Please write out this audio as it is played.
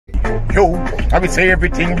Yo, I will say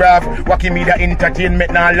everything brav. Wacky me the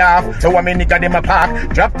entertainment now laugh. So I mean nigga them a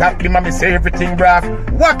park. Drop top them and me say everything brav.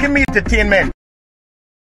 Wacky me entertainment.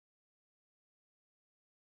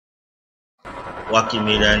 Wacky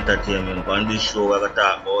me the entertainment. On this show we're gonna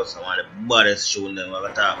talk about some of the baddest show in them. We're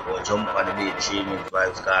gonna talk about Jump on the Beat, 3 Minutes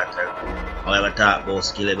Vybz Kartel. And we're gonna talk about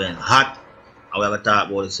Skilli Ben Hot. And we're gonna talk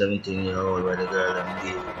about the 17-year-old where the girl them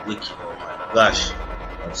gave wicked. Oh my gosh,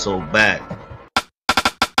 that's so bad.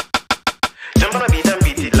 Jump on the beat and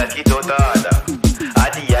beat it like it out of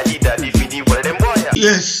Adi daddy feeding for them boy.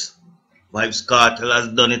 Yes, Vybz Kartel has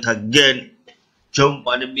done it again. Jump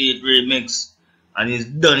on the Beat remix. And he's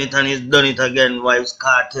done it again, Vybz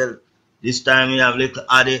Kartel. This time he have Likkle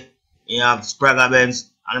Vybz, he have Spragga BENZ,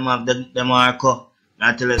 and he have Demarco.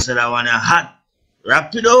 I tell you, say that one hot.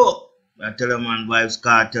 Wrap it up. I tell you, man, Vybz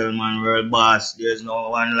Kartel, man, world boss. There's no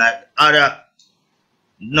one like other.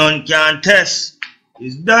 None can test.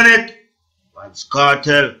 He's done it. Vybz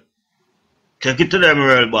Kartel. Take it to them,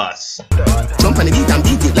 world boss. Jump on the beat and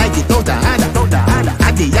beat it like it out of harder.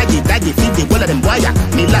 Daddy, feed the wall of them wire.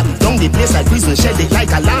 Me lock down the place like prison, shed it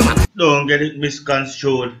like a llama. Don't get it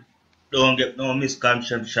misconstrued. Don't get no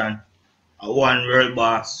misconception. One world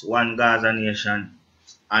boss, one Gaza nation.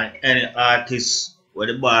 And any artist where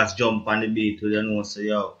the boss jump on the beat, you know, say,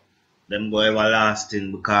 yo, them go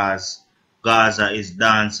everlasting because Gaza is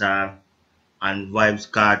dancehall and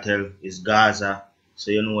Vybz Kartel is Gaza.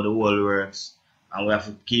 So you know the world works. And we have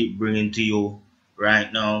to keep bringing to you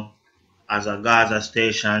right now as a Gaza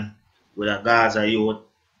station with a Gaza youth.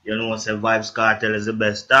 You know, say Vybz Kartel is the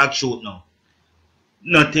best. Talk shoot now.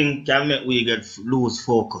 Nothing can make we lose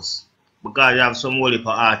focus. Because you have some whole heap of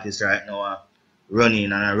artists right now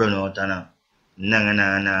running and run out and nah.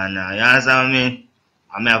 You understand what I mean?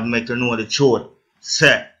 I may have to make you know the truth.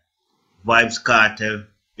 Say, Vybz Kartel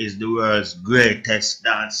is the world's greatest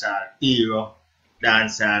dancehall hero,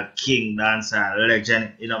 dancehall king, dancehall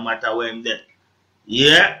legend. It don't matter where I'm dead.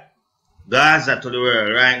 Yeah. Gaza to the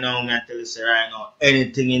world. Right now, I'm going to tell you say right now,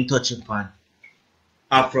 anything in touch upon.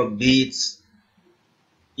 Afro beats.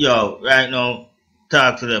 Yo, right now,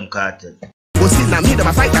 talk to them, Kartel. But still, I made them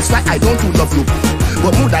a fight, that's why I don't love you.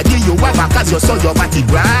 But mood I give you one because you saw your body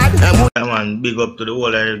grad. Yeah, man, big up to the whole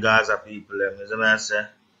of the Gaza people, you know what I say?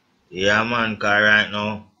 Yeah, man, because right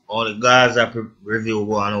now, all the Gaza review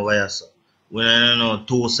going over here, so we don't know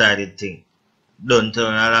two-sided thing. Don't tell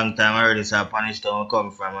me a long time already, so Punish Town come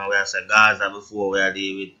from, and we have said Gaza before we are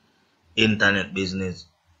dealing with internet business.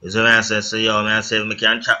 So when I say, so yo, I say, I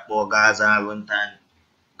can chat about Gaza at one time,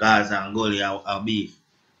 Gaza and Gully are beef.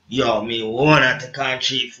 Yo, me one at the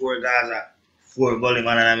country for Gaza, for Gully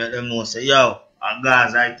man, and I make them know, say, yo, at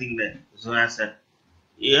Gaza I think that. So when I said,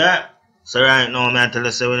 yeah. So right now, I tell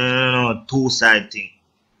you, say, we don't know two-side thing.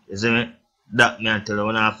 You see me? That me I tell you,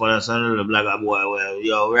 when I follow some little blogger boy, well,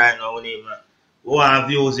 yo, right now, we want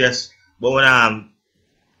views, yes, but when I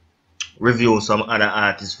review some other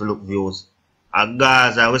artists for look views. At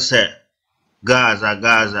Gaza, we say,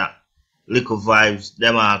 Gaza, Likkle Vybz,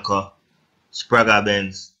 Demarco, Spragga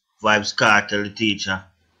BENZ, Vybz Kartel, the teacher,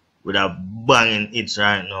 with a banging hits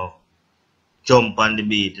right now. Jump on the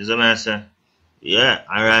beat, is that what I say? Yeah,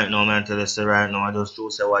 and right now, man, tell you, say right now, I just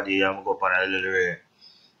choose what day I'm going to go on a little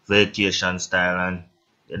vacation style, and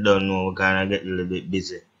you don't know, we kind of get a little bit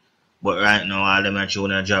busy. But right now, all them are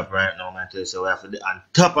showing a job right now, man, tell you, so we have to do on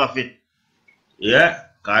top of it. Yeah,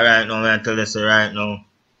 because right now, man, tell you, so right now,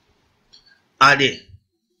 Adi,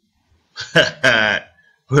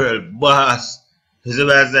 world boss, is what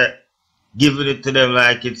I said, giving it to them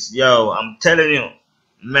like it's, yo, I'm telling you,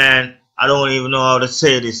 man, I don't even know how to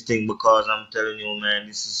say this thing because I'm telling you, man,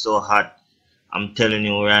 this is so hot. I'm telling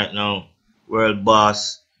you right now, world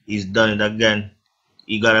boss, he's done it again.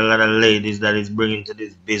 He got a lot of ladies that he's bringing to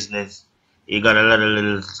this business. He got a lot of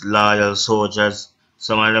little loyal soldiers.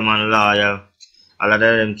 Some of them are loyal. A lot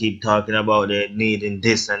of them keep talking about they needing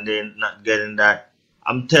this and they're not getting that.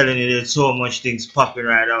 I'm telling you, there's so much things popping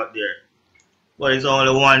right out there. But it's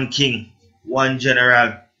only one king, one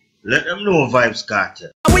general. Let them know Vybz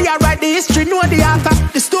Kartel. We are write the history, know the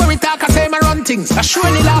author. The story talk, I say my run things. I show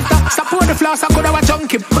any laughter. Support the floss, I could have a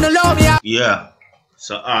junkie. Love me. Yeah.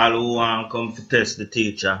 So all who want to come to test the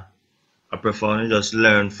teacher, I prefer to just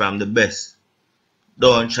learn from the best.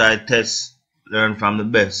 Don't try to test, learn from the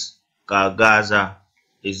best. Because Gaza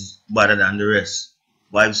is better than the rest.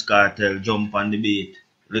 Vybz Kartel, jump on the beat.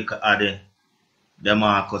 Likkle Vybz,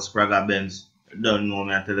 Demarco, Spragga BENZ. You don't know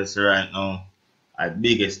me, I tell you right now. The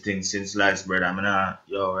biggest thing since last brother, I'm not,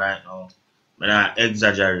 yo, right now, I'm not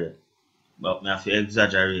exaggerate. But I have to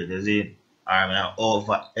exaggerate, you see? Or I'm not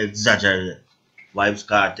over exaggerate. Vybz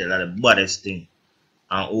Kartel are the baddest thing.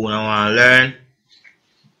 and who don't want to learn,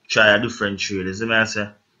 try a different trade. You see me I say?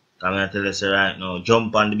 Come here tell you right now,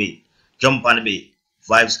 jump on the beat. Jump on the beat.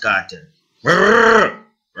 Vybz Kartel.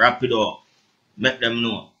 Wrap it up. Make them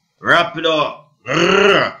know. Wrap it up.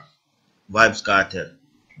 Vybz Kartel.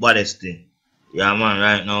 Baddest thing. Yeah man,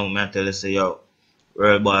 right now, man tell you say yo,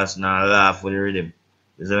 world boss now laugh with the rhythm.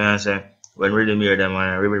 You see what I say? When rhythm hear them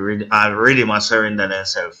and rhythm and surrender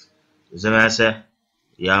themselves. You see what I say?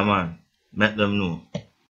 Yeah man, make them know.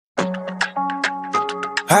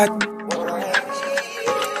 Hot.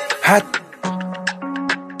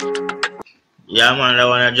 Yeah man, I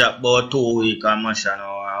wanna drop about 2 weeks and mash on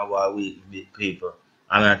our week big people.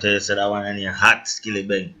 I'm gonna tell you so that one any hot Skilli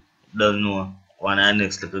BENG. Don't know. One of the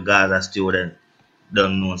next little Gaza student.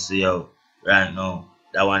 Don't know, see yo. Right now.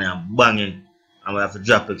 That one I'm banging. I'm gonna have to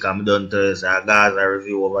drop it because I don't tell you so a Gaza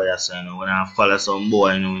review over here, so you know, when I follow some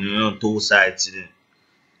boy, you know, 2 sides to them.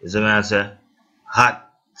 You see what I say? Hot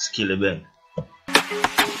Skilli BENG.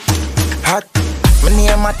 Hot. My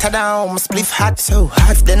name matter down, my spliff hot so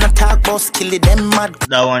hot. Then I talk about Skilli, them mad.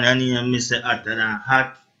 That one I need to miss it hotter than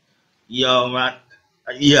hot. Yo man.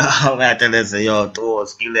 Yo man, I tell you say yo, to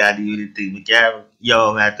Skilli I do the thing. Me care.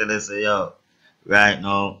 Yo man, I tell you say yo. Right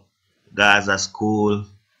now, Gaza school,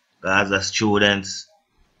 Gaza students,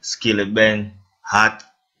 Skilli BENG, hot.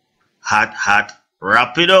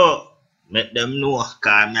 Wrap it up. Make them know.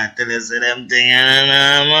 Cause me I tell you say them thing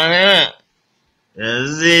man.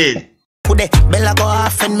 That's it. Bella go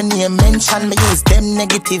off and my name mention. Me use them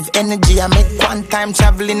negative energy. I make one time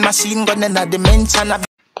traveling machine gun in a dimension.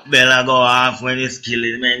 Bella go off when it's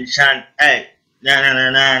Skilli mention. Hey, nah.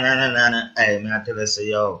 Hey, me I tell you say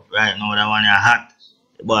yo, right now that one is hot.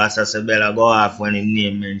 The boss I say Bella go off when his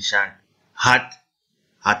name mention. Hot,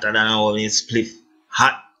 hotter than how he split.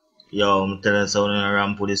 Hot. Yo, I'm telling you so when I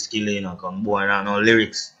ramp with the Skilli, you know, come boy now no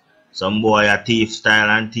lyrics. Some boy a thief style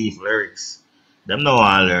and thief lyrics. Them no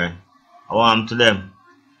want to learn. I want to them.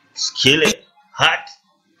 Skilli, hot,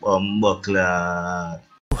 bumbuckler.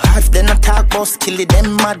 Hot, then I talk about Skilli,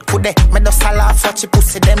 them mad. Could they? Me just a laugh at you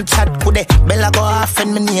pussy, them chat. Could they? Bella go off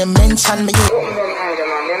and me name mention me. Come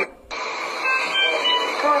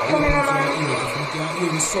in, man.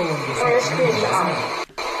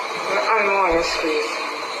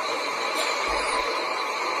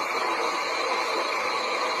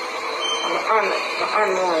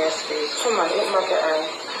 Come on, open up your eyes.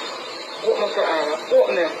 Open up your eyes.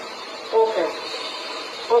 Open them.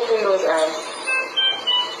 Open those eyes.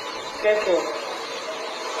 Get it.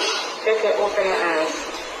 Open your eyes.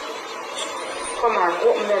 Come on,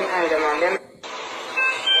 open them eyes, man.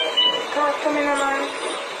 Come in, man.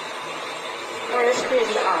 When you squeeze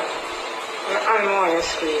me out. And more you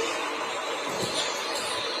squeeze.